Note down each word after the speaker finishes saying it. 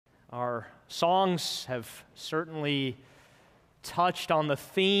Our songs have certainly touched on the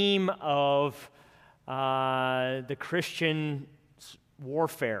theme of the Christian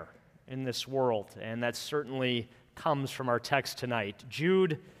warfare in this world, and that certainly comes from our text tonight.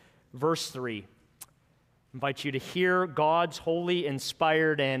 Jude, verse 3. I invite you to hear God's holy,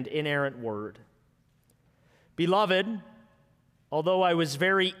 inspired, and inerrant word. Beloved, although I was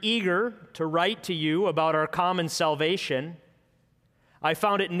very eager to write to you about our common salvation, I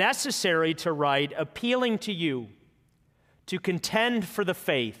found it necessary to write, appealing to you to contend for the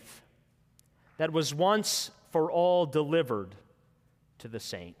faith that was once for all delivered to the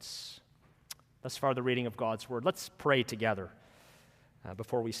saints. Thus far, the reading of God's word. Let's pray together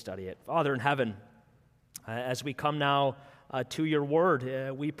before we study it. Father in heaven, as we come now to your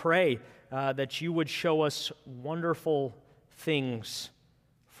word, we pray that you would show us wonderful things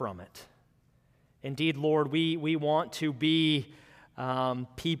from it. Indeed, Lord, we want to be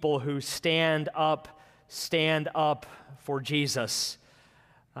people who stand up for Jesus.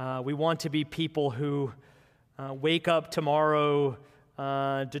 We want to be people who wake up tomorrow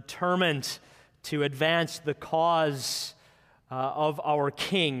determined to advance the cause of our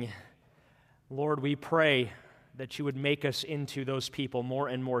King. Lord, we pray that you would make us into those people more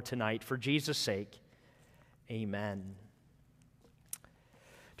and more tonight. For Jesus' sake, amen.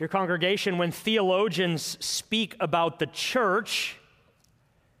 Dear congregation, when theologians speak about the church,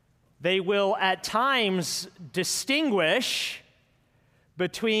 they will at times distinguish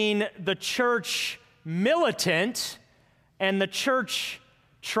between the church militant and the church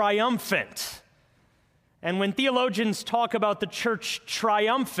triumphant. And when theologians talk about the church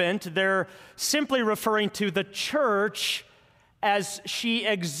triumphant, they're simply referring to the church as she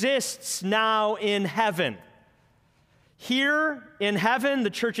exists now in heaven. Here in heaven,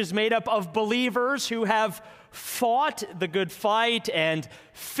 the church is made up of believers who have fought the good fight and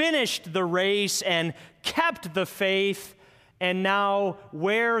finished the race and kept the faith and now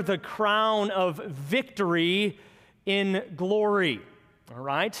wear the crown of victory in glory. All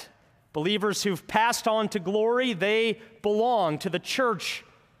right? Believers who've passed on to glory, they belong to the church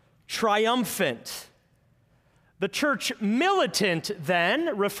triumphant. The church militant,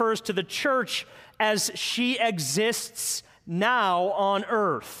 then, refers to the church as she exists now on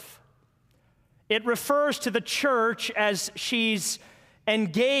earth. It refers to the church as she's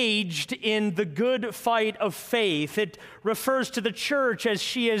engaged in the good fight of faith. It refers to the church as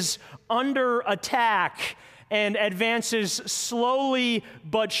she is under attack and advances slowly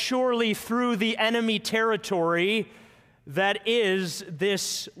but surely through the enemy territory that is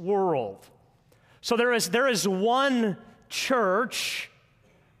this world. So there is one church,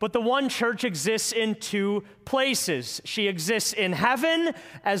 but the one church exists in two places. She exists in heaven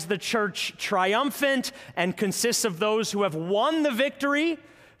as the church triumphant and consists of those who have won the victory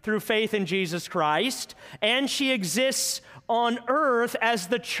through faith in Jesus Christ. And she exists on earth as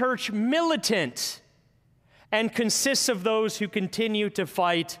the church militant and consists of those who continue to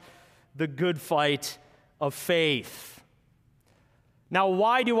fight the good fight of faith. Now,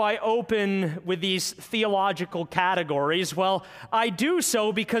 why do I open with these theological categories? Well, I do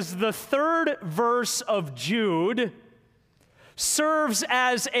so because the third verse of Jude serves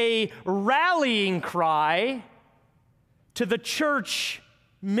as a rallying cry to the church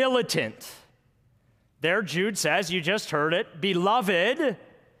militant. There, Jude says, you just heard it, Beloved,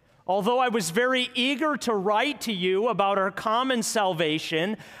 although I was very eager to write to you about our common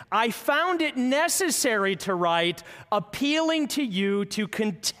salvation, I found it necessary to write, appealing to you to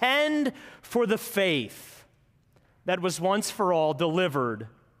contend for the faith that was once for all delivered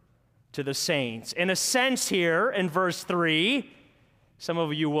to the saints. In a sense here, in verse 3, some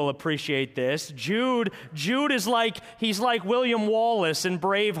of you will appreciate this, Jude is he's like William Wallace in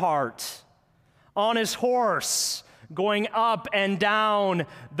Braveheart, on his horse, going up and down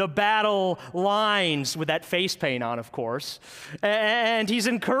the battle lines with that face paint on, of course. And he's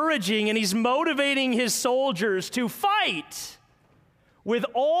encouraging and he's motivating his soldiers to fight with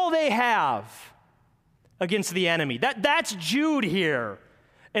all they have against the enemy. That's Jude here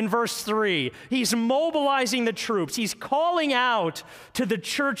in verse 3. He's mobilizing the troops. He's calling out to the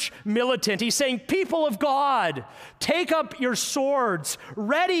church militant. He's saying, people of God, take up your swords,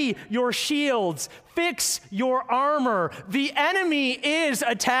 ready your shields, fix your armor. The enemy is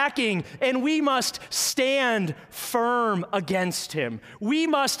attacking, and we must stand firm against him. We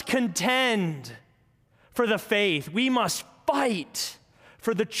must contend for the faith. We must fight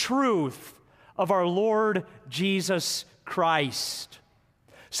for the truth of our Lord Jesus Christ.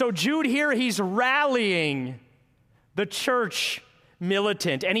 So Jude here, he's rallying the church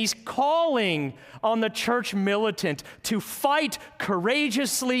militant, and he's calling on the church militant to fight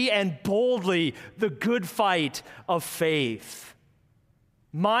courageously and boldly the good fight of faith.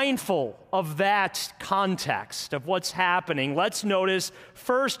 Mindful of that context, of what's happening, let's notice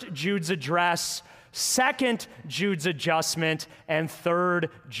first Jude's address, second Jude's adjustment, and third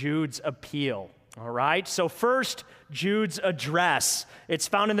Jude's appeal. All right, so first Jude's address. It's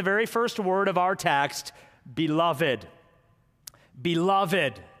found in the very first word of our text, beloved.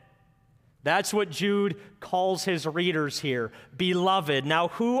 Beloved. That's what Jude calls his readers here. Beloved. Now,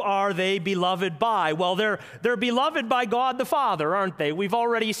 who are they beloved by? Well, they're beloved by God the Father, aren't they? We've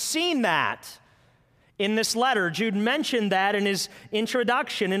already seen that in this letter. Jude mentioned that in his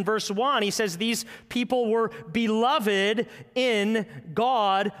introduction. In verse 1, he says these people were beloved in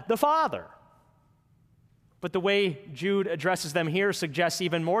God the Father. But the way Jude addresses them here suggests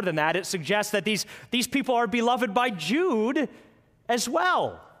even more than that. It suggests that these people are beloved by Jude as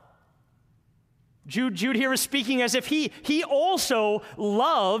well. Jude here is speaking as if he also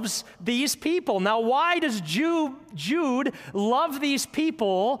loves these people. Now, why does Jude love these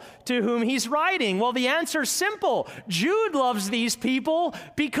people to whom he's writing? Well, the answer is simple. Jude loves these people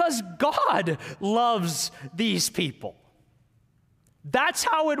because God loves these people. That's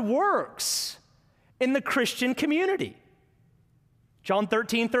how it works in the Christian community. John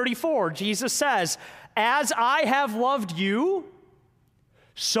 13:34, Jesus says, "As I have loved you,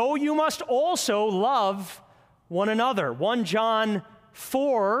 so you must also love one another." 1 John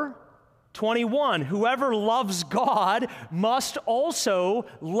 4:21, "Whoever loves God must also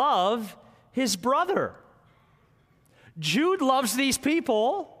love his brother." Jude loves these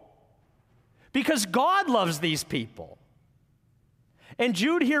people because God loves these people. And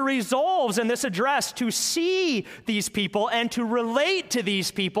Jude here resolves in this address to see these people and to relate to these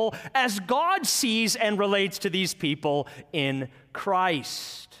people as God sees and relates to these people in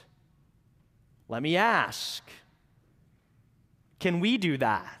Christ. Let me ask, can we do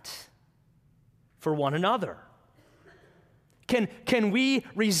that for one another? Can we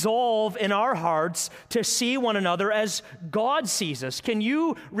resolve in our hearts to see one another as God sees us? Can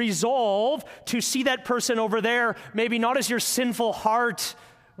you resolve to see that person over there, maybe not as your sinful heart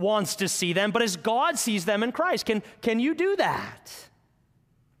wants to see them, but as God sees them in Christ? Can you do that?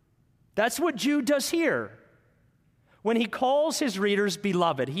 That's what Jude does here. When he calls his readers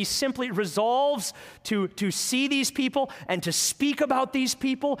beloved, he simply resolves to see these people and to speak about these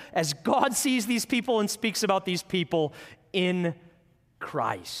people as God sees these people and speaks about these people in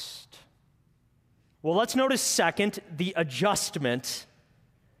Christ. Well, let's notice second, the adjustment.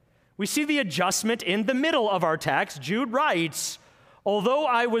 We see the adjustment in the middle of our text. Jude writes, "Although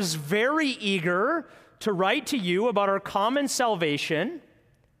I was very eager to write to you about our common salvation,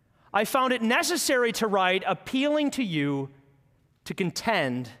 I found it necessary to write appealing to you to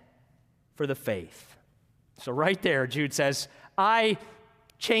contend for the faith." So right there, Jude says, I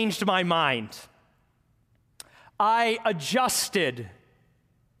changed my mind. I adjusted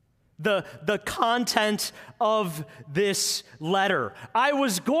the content of this letter. I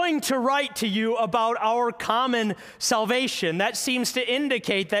was going to write to you about our common salvation. That seems to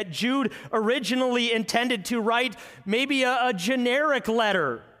indicate that Jude originally intended to write maybe a generic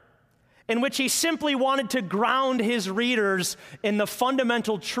letter in which he simply wanted to ground his readers in the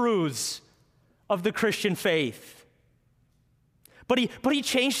fundamental truths of the Christian faith. But he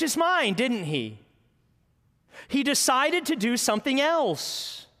changed his mind, didn't he? He decided to do something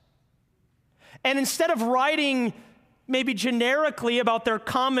else. And instead of writing maybe generically about their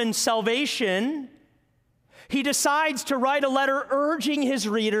common salvation, he decides to write a letter urging his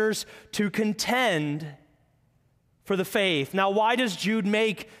readers to contend for the faith. Now, why does Jude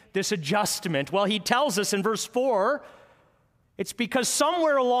make this adjustment? Well, he tells us in verse 4, it's because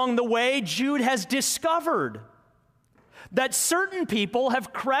somewhere along the way, Jude has discovered that certain people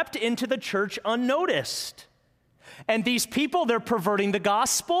have crept into the church unnoticed. And these people, they're perverting the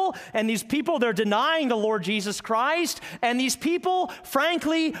gospel, and these people, they're denying the Lord Jesus Christ, and these people,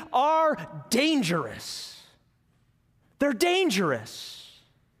 frankly, are dangerous. They're dangerous.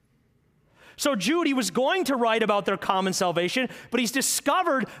 So Jude, he was going to write about their common salvation, but he's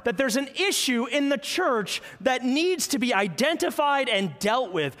discovered that there's an issue in the church that needs to be identified and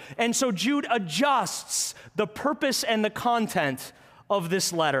dealt with. And so Jude adjusts the purpose and the content of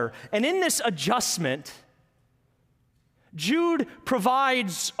this letter. And in this adjustment, Jude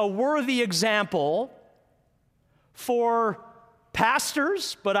provides a worthy example for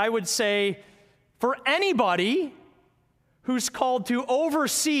pastors, but I would say for anybody who's called to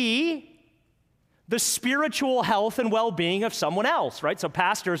oversee the spiritual health and well-being of someone else, right? So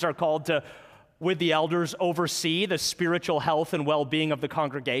pastors are called to with the elders, oversee the spiritual health and well-being of the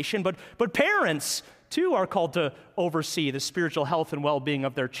congregation, but parents too are called to oversee the spiritual health and well-being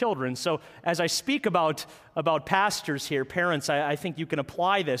of their children. So as I speak about pastors here, parents, I think you can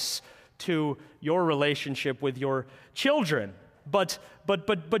apply this to your relationship with your children. But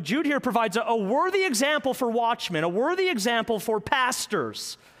Jude here provides a worthy example for watchmen, a worthy example for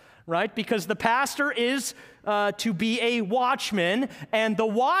pastors, right? Because the pastor is to be a watchman, and the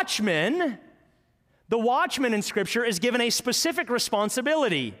watchman in Scripture is given a specific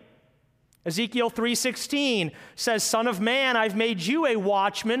responsibility. Ezekiel 3:16 says, "Son of man, I've made you a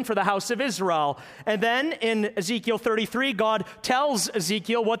watchman for the house of Israel." And then in Ezekiel 33, God tells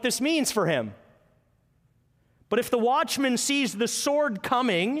Ezekiel what this means for him. "But if the watchman sees the sword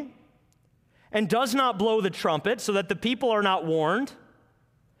coming and does not blow the trumpet so that the people are not warned,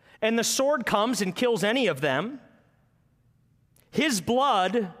 and the sword comes and kills any of them, his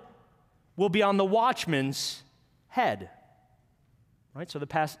blood will be on the watchman's head." Right? So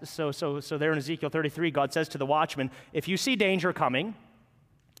there in Ezekiel 33, God says to the watchman, if you see danger coming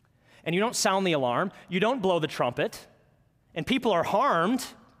and you don't sound the alarm, you don't blow the trumpet, and people are harmed,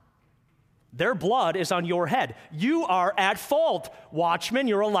 their blood is on your head. You are at fault, watchman.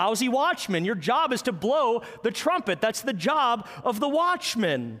 You're a lousy watchman. Your job is to blow the trumpet. That's the job of the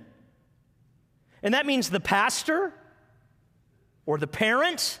watchman. And that means the pastor or the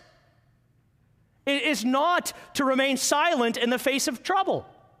parent is not to remain silent in the face of trouble.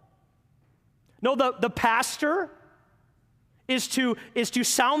 No, the pastor is to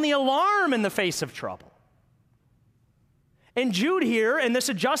sound the alarm in the face of trouble. And Jude here, in this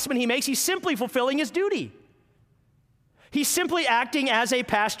adjustment he makes, he's simply fulfilling his duty. He's simply acting as a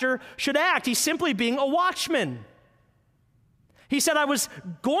pastor should act. He's simply being a watchman. He said, I was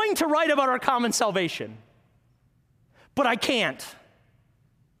going to write about our common salvation, but I can't,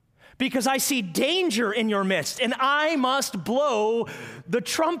 because I see danger in your midst, and I must blow the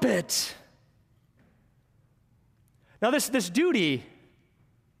trumpet. Now, this duty,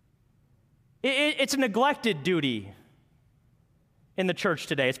 it's a neglected duty in the church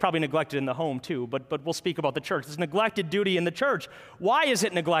today. It's probably neglected in the home too, but we'll speak about the church. It's a neglected duty in the church. Why is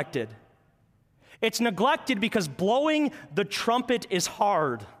it neglected? It's neglected because blowing the trumpet is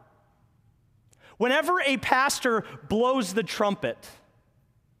hard. Whenever a pastor blows the trumpet,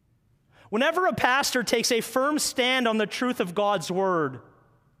 whenever a pastor takes a firm stand on the truth of God's word,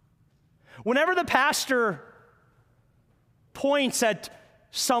 whenever the pastor points at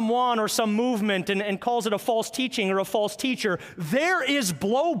someone or some movement and calls it a false teaching or a false teacher, there is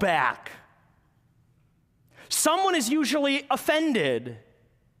blowback. Someone is usually offended.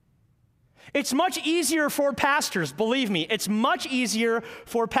 It's much easier for pastors, believe me, it's much easier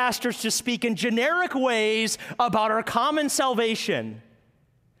for pastors to speak in generic ways about our common salvation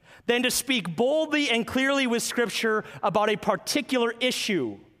than to speak boldly and clearly with Scripture about a particular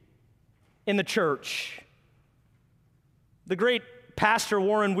issue in the church. The great Pastor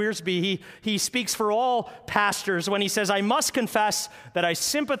Warren Wiersbe, he speaks for all pastors when he says, I must confess that I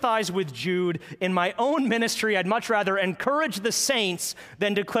sympathize with Jude. In my own ministry, I'd much rather encourage the saints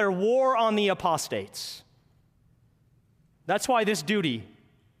than declare war on the apostates. That's why this duty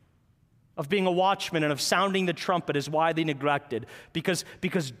of being a watchman and of sounding the trumpet is widely neglected, because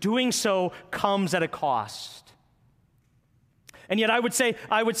doing so comes at a cost. And yet I would say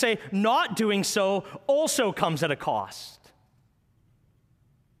not doing so also comes at a cost.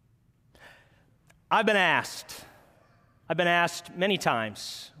 I've been asked many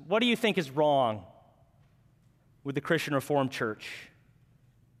times, what do you think is wrong with the Christian Reformed Church?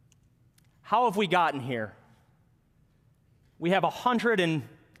 How have we gotten here? We have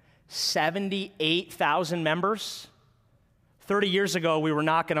 178,000 members. 30 years ago, we were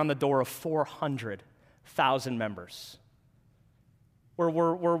knocking on the door of 400,000 members.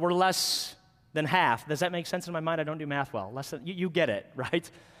 We're less than half. Does that make sense in my mind? I don't do math well. Less than, you get it, right?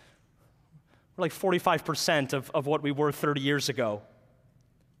 We're like 45% of what we were 30 years ago.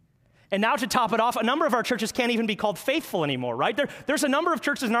 And now to top it off, a number of our churches can't even be called faithful anymore, right? There's a number of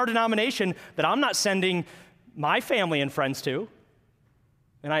churches in our denomination that I'm not sending my family and friends to.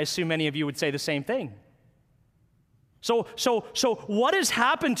 And I assume many of you would say the same thing. So what has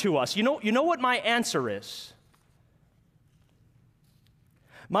happened to us? You know what my answer is?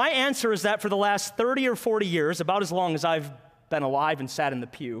 My answer is that for the last 30 or 40 years, about as long as I've been alive and sat in the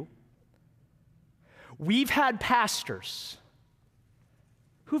pew, we've had pastors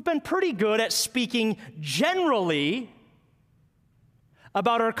who've been pretty good at speaking generally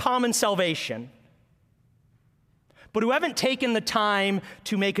about our common salvation, but who haven't taken the time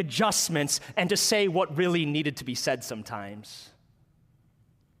to make adjustments and to say what really needed to be said sometimes.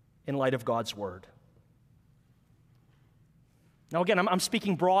 in light of God's word. Now again, I'm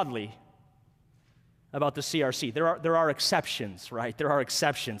speaking broadly about the CRC. There are exceptions, right? There are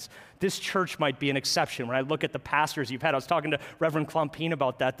exceptions. This church might be an exception. When I look at the pastors you've had, I was talking to Reverend Clumpine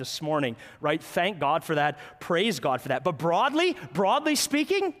about that this morning, right? Thank God for that. Praise God for that. But broadly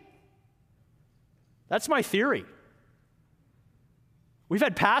speaking, that's my theory. We've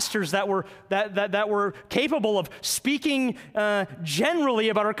had pastors that were capable of speaking generally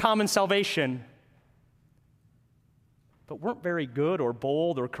about our common salvation, but weren't very good or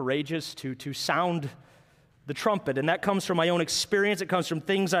bold or courageous to sound the trumpet. And that comes from my own experience. It comes from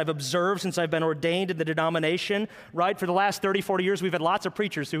things I've observed since I've been ordained in the denomination, right? For the last 30, 40 years, we've had lots of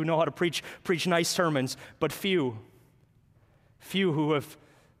preachers who know how to preach nice sermons, but few who have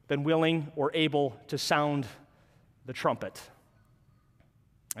been willing or able to sound the trumpet.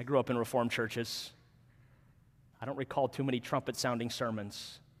 I grew up in Reformed churches. I don't recall too many trumpet-sounding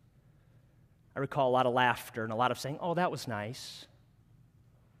sermons. I recall a lot of laughter and a lot of saying, oh, that was nice.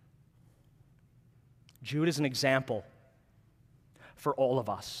 Jude is an example for all of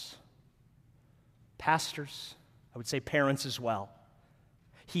us. Pastors, I would say parents as well.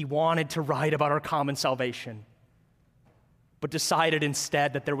 He wanted to write about our common salvation, but decided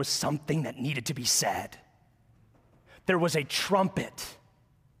instead that there was something that needed to be said. There was a trumpet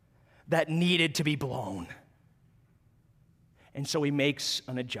that needed to be blown. And so he makes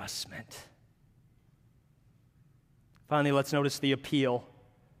an adjustment. Finally, let's notice the appeal.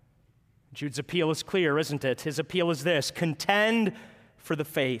 Jude's appeal is clear, isn't it? His appeal is this: contend for the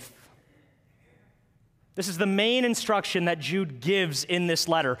faith. This is the main instruction that Jude gives in this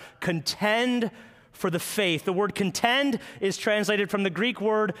letter. Contend for the faith. The word contend is translated from the Greek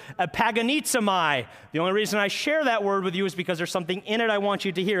word epagonizomai. The only reason I share that word with you is because there's something in it I want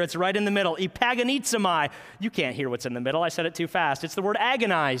you to hear. It's right in the middle. Epagonizomai. You can't hear what's in the middle. I said it too fast. It's the word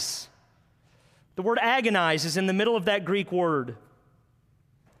agonize. The word agonize is in the middle of that Greek word.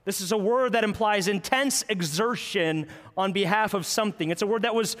 This is a word that implies intense exertion on behalf of something. It's a word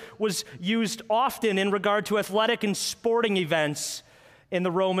that was used often in regard to athletic and sporting events in the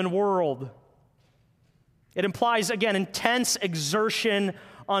Roman world. It implies, again, intense exertion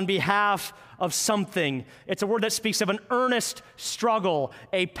on behalf of something. It's a word that speaks of an earnest struggle,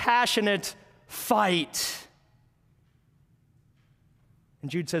 a passionate fight. And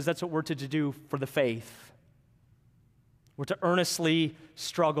Jude says that's what we're to do for the faith. We're to earnestly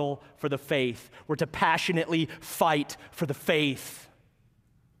struggle for the faith. We're to passionately fight for the faith.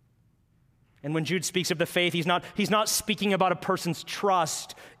 And when Jude speaks of the faith, he's not speaking about a person's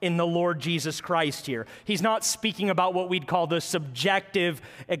trust in the Lord Jesus Christ here. He's not speaking about what we'd call the subjective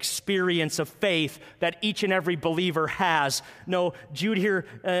experience of faith that each and every believer has. No, Jude here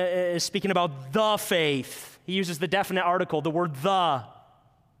is speaking about the faith. He uses the definite article, the word the.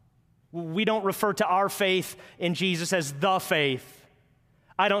 We don't refer to our faith in Jesus as the faith.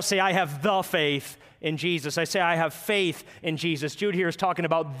 I don't say I have the faith in Jesus. I say I have faith in Jesus. Jude here is talking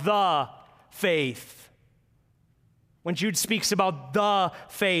about the faith. When Jude speaks about the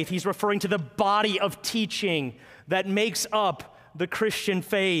faith, he's referring to the body of teaching that makes up the Christian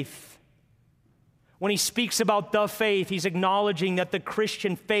faith. When he speaks about the faith, he's acknowledging that the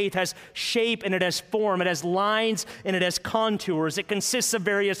Christian faith has shape and it has form, it has lines and it has contours. It consists of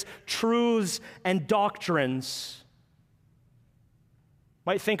various truths and doctrines.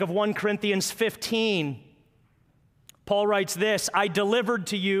 Might think of 1 Corinthians 15. Paul writes this: I delivered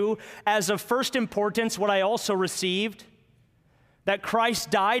to you as of first importance what I also received, that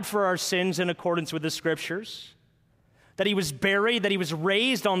Christ died for our sins in accordance with the Scriptures, that he was buried, that he was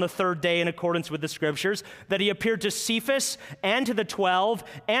raised on the third day in accordance with the Scriptures, that he appeared to Cephas and to the 12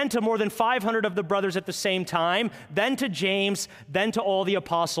 and to more than 500 of the brothers at the same time, then to James, then to all the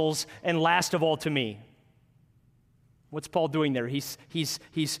apostles, and last of all to me. What's Paul doing there? He's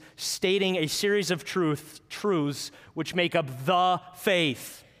stating a series of truths which make up the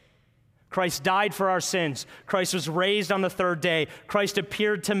faith. Christ died for our sins. Christ was raised on the third day. Christ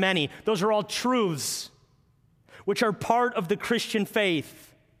appeared to many. Those are all truths which are part of the Christian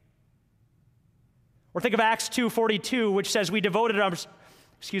faith. Or think of Acts 2:42, which says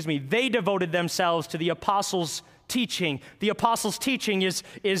they devoted themselves to the apostles' teaching. The apostles' teaching is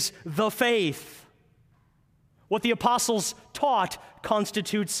the faith. What the apostles taught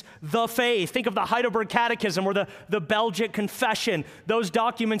constitutes the faith. Think of the Heidelberg Catechism or the Belgic Confession. Those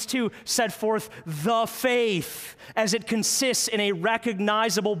documents, too, set forth the faith as it consists in a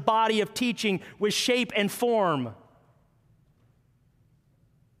recognizable body of teaching with shape and form.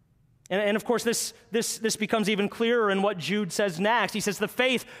 And of course, this becomes even clearer in what Jude says next. He says, the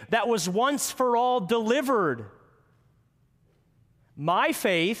faith that was once for all delivered My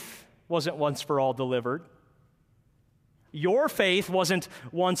faith wasn't once for all delivered. Your faith wasn't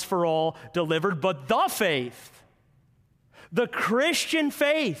once for all delivered, but the faith, the Christian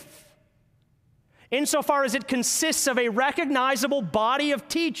faith, insofar as it consists of a recognizable body of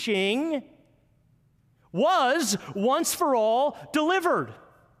teaching, was once for all delivered.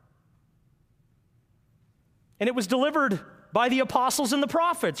 And it was delivered by the apostles and the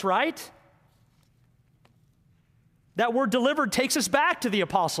prophets, right? That word delivered takes us back to the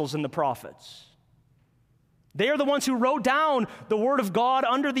apostles and the prophets. They are the ones who wrote down the Word of God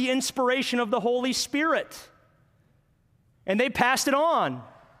under the inspiration of the Holy Spirit. And they passed it on.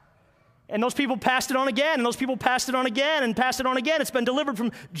 And those people passed it on again, and those people passed it on again, and passed it on again. It's been delivered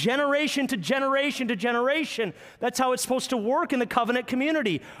from generation to generation to generation. That's how it's supposed to work in the covenant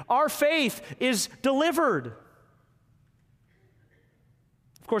community. Our faith is delivered.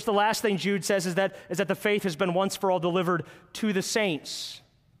 Of course, the last thing Jude says is that the faith has been once for all delivered to the saints.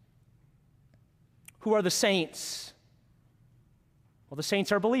 Who are the saints? Well, the saints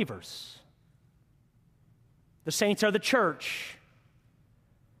are believers. The saints are the church.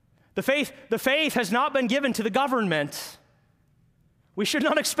 The faith has not been given to the government. We should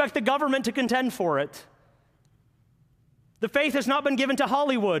not expect the government to contend for it. The faith has not been given to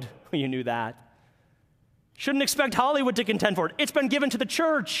Hollywood. You knew that. Shouldn't expect Hollywood to contend for it. It's been given to the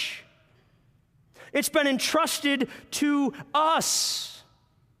church. It's been entrusted to us.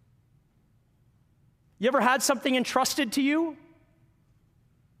 You ever had something entrusted to you?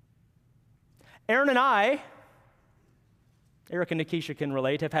 Aaron and I, Eric and Nikisha can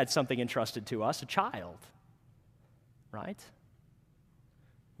relate, have had something entrusted to us, a child, right?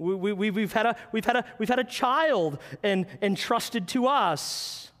 We've had a child entrusted to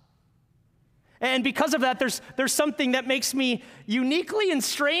us. And because of that, there's something that makes me uniquely and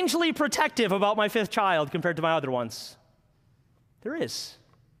strangely protective about my fifth child compared to my other ones. There is.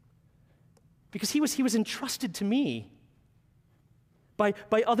 Because he was entrusted to me by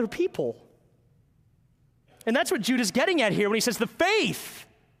other people. And that's what Jude is getting at here when he says the faith,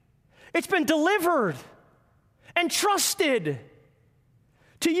 it's been delivered and trusted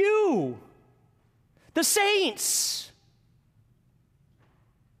to you, the saints.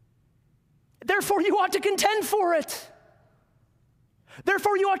 Therefore, you ought to contend for it.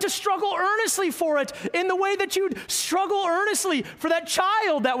 Therefore, you ought to struggle earnestly for it in the way that you'd struggle earnestly for that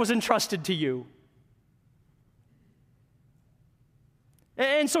child that was entrusted to you.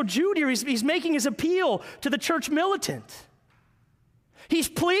 And so Jude here, he's making his appeal to the church militant. He's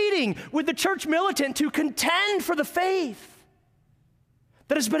pleading with the church militant to contend for the faith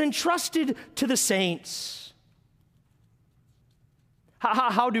that has been entrusted to the saints.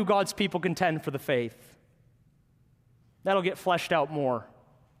 How do God's people contend for the faith? That'll get fleshed out more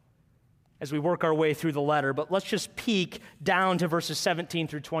as we work our way through the letter, but let's just peek down to verses 17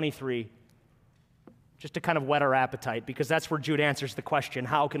 through 23, just to kind of whet our appetite, because that's where Jude answers the question,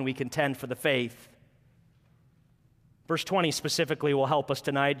 how can we contend for the faith? Verse 20 specifically will help us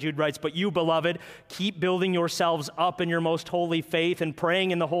tonight. Jude writes, "But you, beloved, keep building yourselves up in your most holy faith and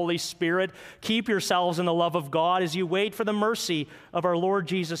praying in the Holy Spirit. Keep yourselves in the love of God as you wait for the mercy of our Lord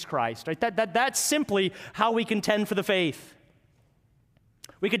Jesus Christ." Right? That's simply how we contend for the faith.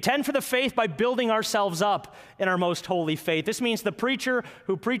 We contend for the faith by building ourselves up in our most holy faith. This means the preacher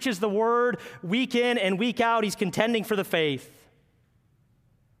who preaches the word week in and week out, he's contending for the faith.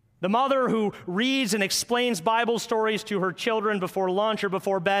 The mother who reads and explains Bible stories to her children before lunch or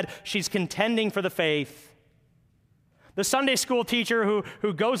before bed, she's contending for the faith. The Sunday school teacher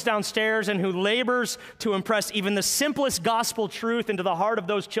who goes downstairs and who labors to impress even the simplest gospel truth into the heart of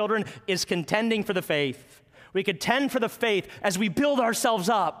those children is contending for the faith. We contend for the faith as we build ourselves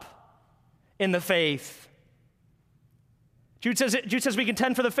up in the faith. Jude says we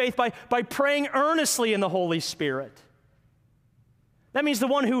contend for the faith by praying earnestly in the Holy Spirit. That means the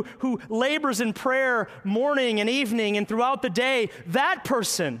one who labors in prayer morning and evening and throughout the day, that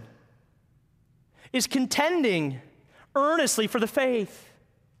person is contending earnestly for the faith.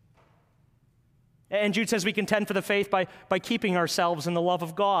 And Jude says we contend for the faith by keeping ourselves in the love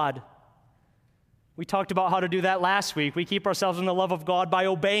of God. We talked about how to do that last week. We keep ourselves in the love of God by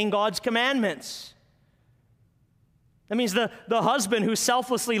obeying God's commandments. That means the husband who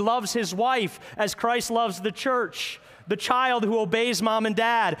selflessly loves his wife as Christ loves the church. The child who obeys mom and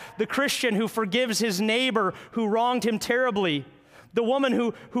dad, the Christian who forgives his neighbor who wronged him terribly, the woman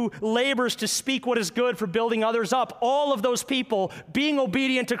who labors to speak what is good for building others up. All of those people, being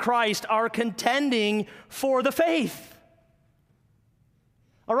obedient to Christ, are contending for the faith.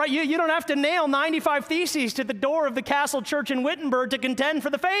 All right, you don't have to nail 95 theses to the door of the Castle Church in Wittenberg to contend for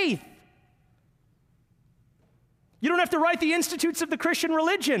the faith. You don't have to write the Institutes of the Christian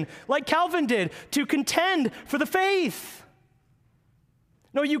Religion like Calvin did to contend for the faith.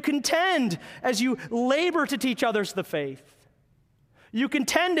 No, you contend as you labor to teach others the faith. You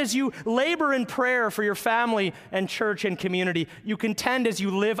contend as you labor in prayer for your family and church and community. You contend as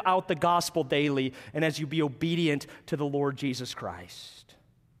you live out the gospel daily and as you be obedient to the Lord Jesus Christ.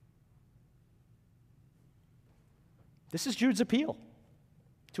 This is Jude's appeal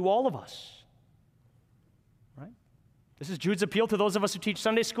to all of us. Right? This is Jude's appeal to those of us who teach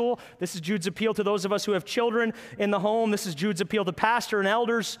Sunday school. This is Jude's appeal to those of us who have children in the home. This is Jude's appeal to pastor and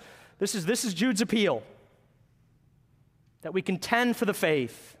elders. This is Jude's appeal. That we contend for the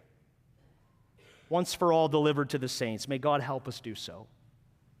faith once for all delivered to the saints. May God help us do so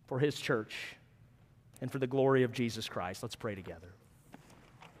for his church and for the glory of Jesus Christ. Let's pray together.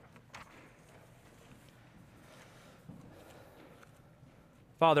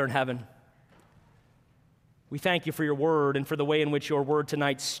 Father in heaven, we thank you for your word and for the way in which your word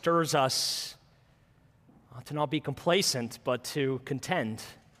tonight stirs us to not be complacent, but to contend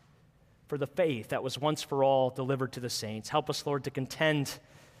for the faith that was once for all delivered to the saints. Help us, Lord, to contend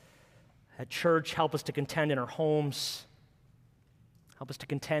at church. Help us to contend in our homes. Help us to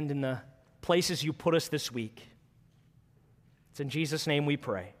contend in the places you put us this week. It's in Jesus' name we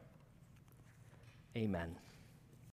pray. Amen.